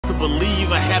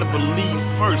believe, I had to believe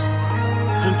first.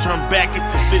 Couldn't turn back,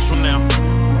 it's official now.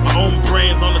 My own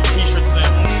brands on the t-shirts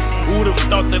now. Who would have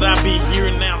thought that I'd be here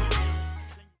now?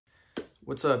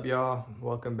 What's up, y'all?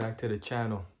 Welcome back to the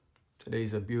channel.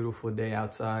 Today's a beautiful day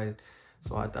outside,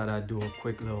 so I thought I'd do a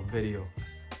quick little video.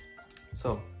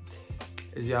 So,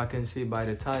 as y'all can see by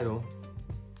the title,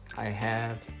 I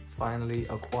have finally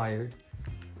acquired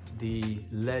the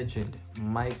legend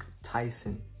Mike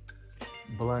Tyson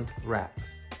Blunt Wrap.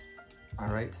 All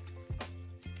right.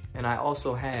 And I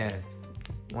also have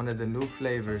one of the new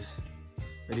flavors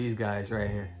for these guys right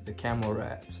here, the CAMO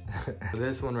wraps.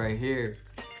 This one right here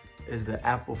is the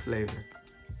apple flavor,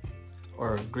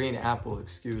 or green apple,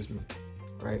 excuse me,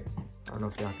 right? I don't know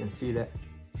if y'all can see that.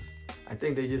 I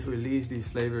think they just released these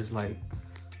flavors like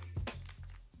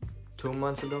 2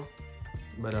 months ago.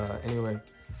 But anyway,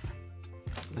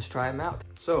 let's try them out.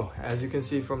 So, as you can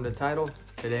see from the title,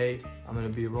 today I'm gonna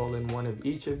be rolling one of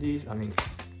each of these. I mean,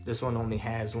 this one only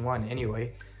has one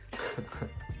anyway.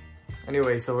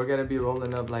 Anyway, so we're gonna be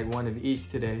rolling up like one of each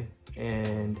today,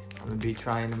 and I'm gonna be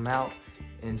trying them out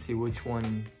and see which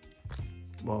one,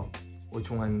 well, which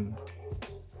one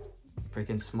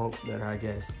freaking smokes better, I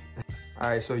guess. All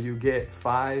right, so you get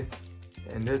 5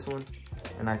 in this one,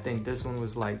 and I think this one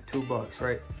was like $2,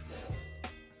 right?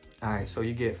 All right, so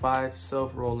you get 5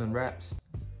 self-rolling wraps.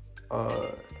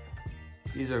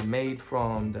 These are made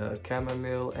from the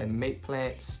chamomile and mate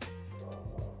plants.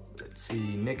 Let's see,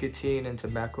 nicotine and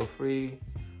tobacco-free,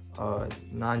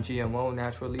 non-GMO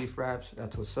natural leaf wraps.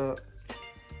 That's what's up.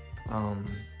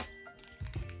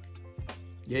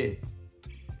 Yeah.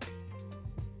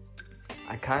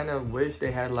 I kind of wish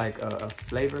they had like a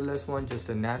flavorless one, just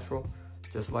a natural,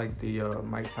 just like the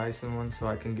Mike Tyson one, so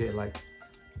I can get like,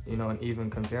 you know, an even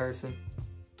comparison.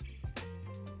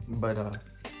 But I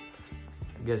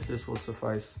guess this will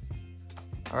suffice.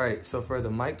 All right, so for the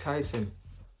Mike Tyson,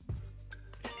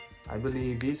 I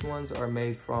believe these ones are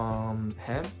made from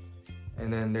hemp,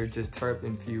 and then they're just terp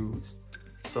infused.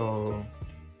 So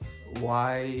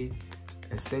why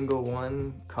a single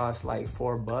one costs like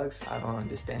 $4? I don't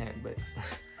understand, but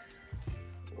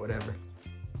whatever.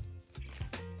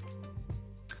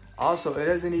 Also, it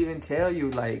doesn't even tell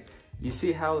you, like, you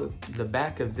see how the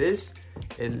back of this,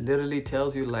 it literally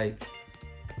tells you, like,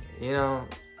 you know,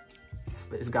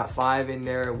 it's got 5 in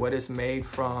there, what it's made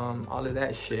from, all of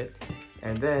that shit.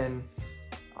 And then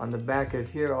on the back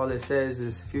of here, all it says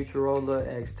is Futurola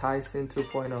X Tyson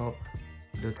 2.0,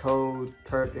 the Toad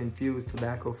Terp Infused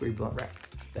Tobacco-Free Blunt Wrap.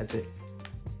 That's it.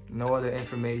 No other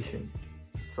information.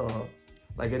 So,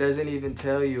 like, it doesn't even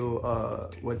tell you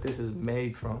what this is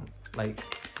made from, like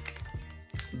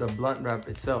the blunt wrap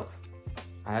itself.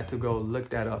 I had to go look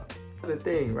that up. The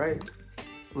thing, right?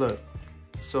 Look,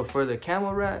 so for the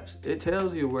CAMO wraps, it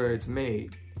tells you where it's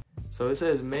made. So it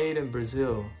says made in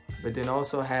Brazil, but then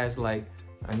also has like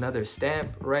another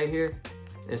stamp right here.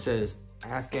 It says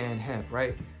Afghan hemp,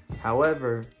 right?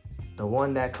 However, the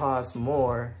one that costs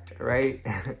more, right,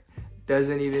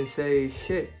 doesn't even say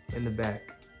shit in the back.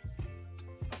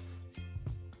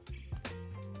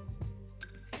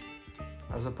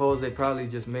 I suppose they probably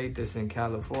just made this in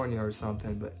California or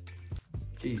something, but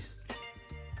jeez.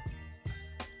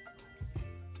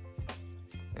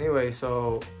 Anyway,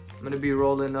 so I'm gonna be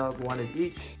rolling up one of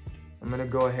each. I'm gonna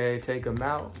go ahead and take them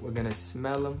out. We're gonna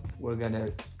smell them. We're gonna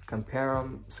compare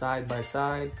them side by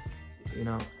side, you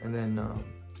know, and then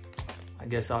I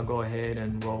guess I'll go ahead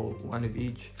and roll one of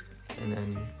each, and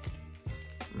then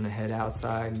I'm gonna head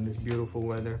outside in this beautiful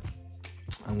weather,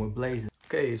 and we're blazing.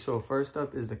 Okay, so first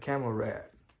up is the CAMO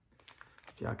wrap.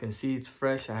 If y'all can see, it's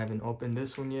fresh. I haven't opened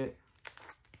this one yet.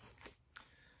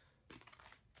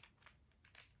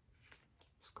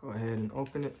 Let's go ahead and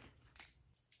open it.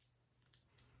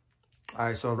 All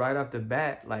right, so right off the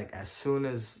bat, like as soon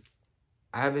as,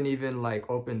 I haven't even like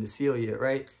opened the seal yet,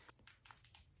 right?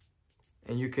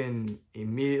 And you can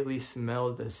immediately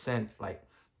smell the scent, like,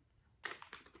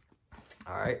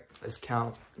 all right, let's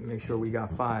count, make sure we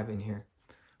got 5 in here.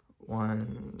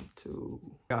 1, 2,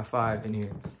 got 5 in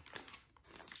here.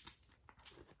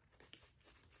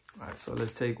 All right, so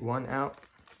let's take one out.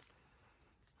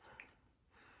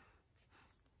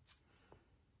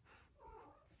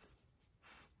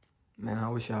 Man, I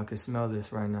wish y'all could smell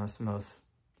this right now. It smells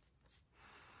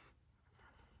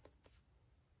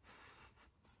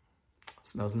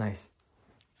nice.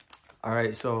 All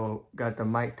right, so got the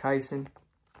Mike Tyson.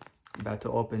 About to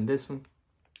open this one.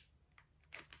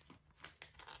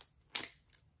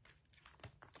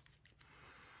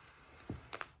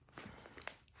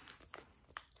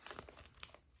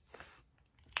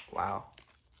 Wow.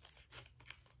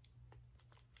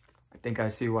 I think I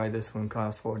see why this one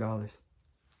costs $4.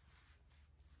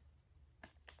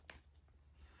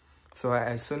 So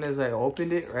as soon as I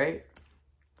opened it, right?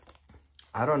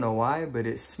 I don't know why, but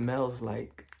it smells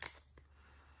like,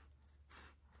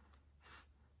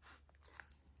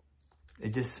 it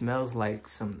just smells like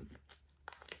some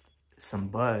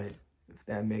bud, if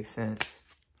that makes sense.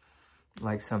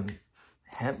 Like some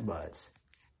hemp buds.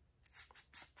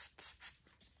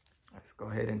 Let's go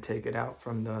ahead and take it out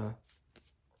from the,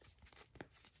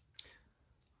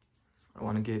 I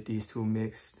want to get these two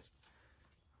mixed.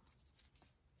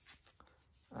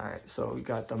 All right, so we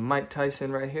got the Mike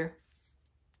Tyson right here.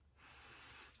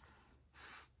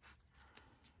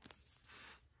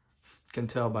 Can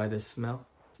tell by the smell.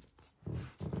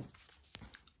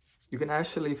 You can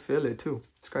actually feel it too.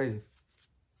 It's crazy.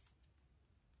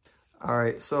 All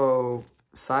right, so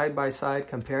side-by-side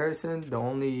comparison, the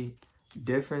only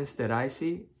difference that I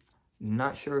see,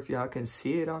 not sure if y'all can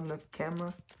see it on the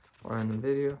camera or in the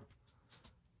video.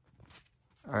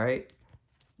 All right,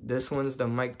 this one's the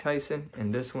Mike Tyson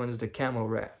and this one's the CAMO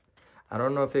wrap. I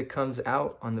don't know if it comes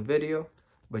out on the video,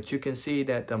 but you can see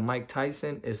that the Mike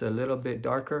Tyson is a little bit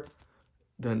darker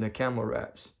than the CAMO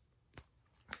wraps.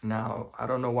 Now, I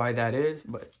don't know why that is,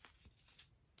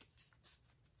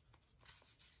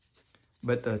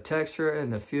 but the texture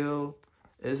and the feel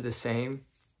is the same.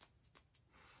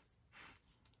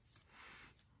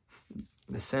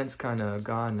 The scent's kind of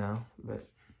gone now, but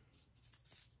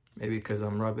maybe because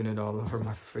I'm rubbing it all over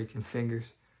my freaking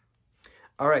fingers.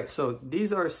 All right, so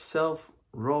these are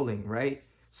self-rolling, right?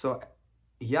 So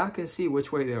y'all can see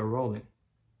which way they're rolling.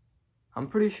 I'm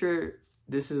pretty sure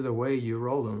this is the way you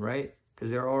roll them, right?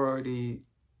 Because they're already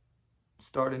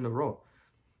starting to roll.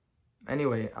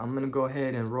 Anyway, I'm going to go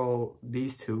ahead and roll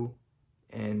these two,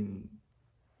 and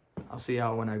I'll see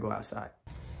y'all when I go outside.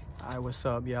 All right, what's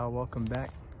up, y'all? Welcome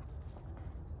back.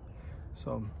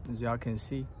 So, as y'all can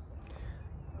see,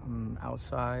 I'm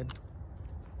outside.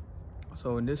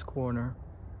 So, in this corner,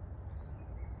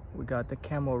 we got the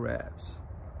CAMO wraps.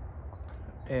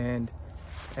 And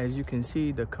as you can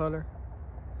see, the color,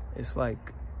 it's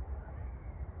like,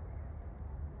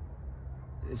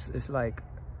 it's like,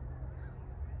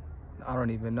 I don't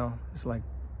even know. It's like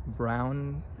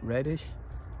brown, reddish,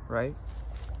 right?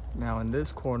 Now in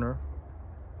this corner,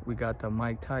 we got the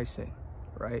Mike Tyson,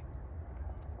 right?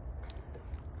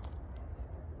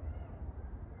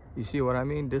 You see what I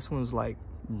mean? This one's like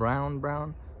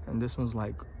brown, and this one's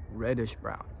like reddish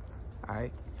brown, all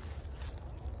right?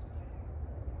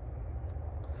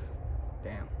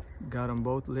 Damn. Got them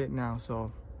both lit now,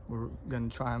 so we're gonna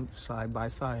try them side by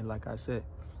side, like I said.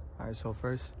 All right, so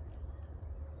first,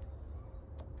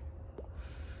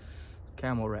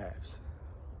 CAMO wraps.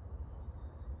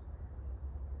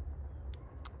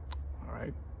 All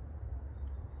right.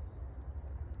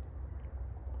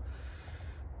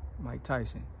 Mike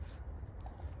Tyson.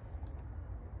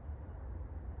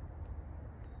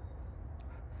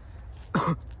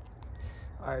 All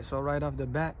right, so right off the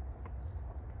bat,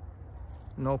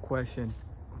 no question,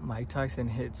 Mike Tyson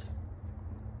hits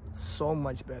so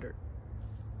much better.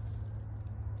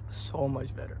 So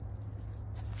much better.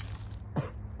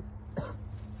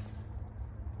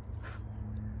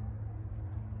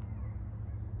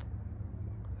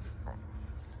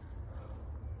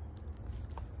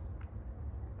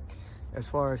 As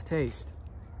far as taste,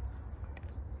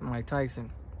 Mike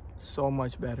Tyson, so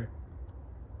much better.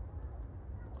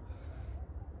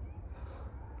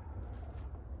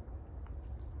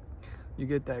 You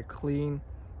get that clean,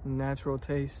 natural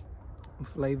taste and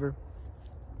flavor.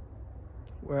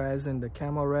 Whereas in the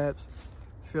CAMO wraps,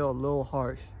 feel a little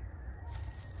harsh.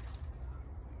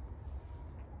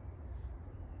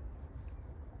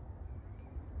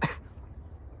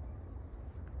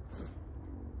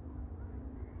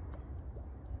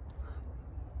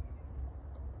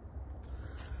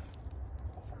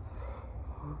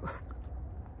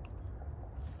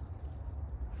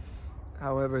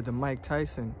 However, the Mike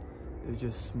Tyson is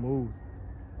just smooth.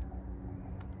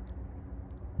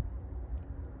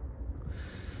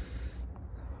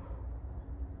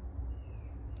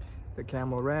 The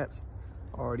CAMO wraps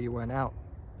already went out.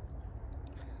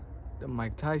 The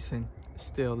Mike Tyson is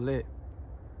still lit.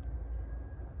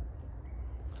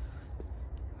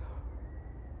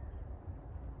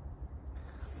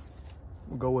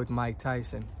 We'll go with Mike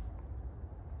Tyson.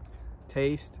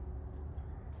 Taste,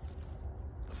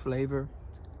 flavor,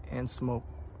 and smoke.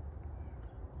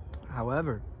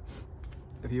 However,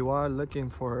 if you are looking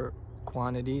for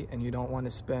quantity and you don't want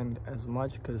to spend as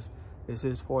much, because this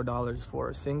is $4 for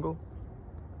a single,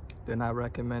 then I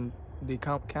recommend the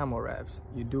CAMO wraps.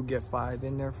 You do get 5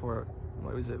 in there for,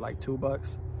 what is it, like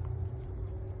 $2?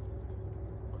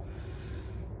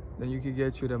 Then you could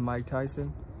get you the Mike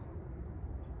Tyson.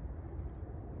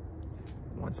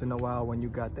 once in a while when you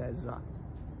got that za.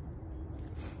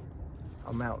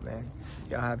 I'm out, man.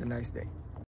 Y'all have a nice day.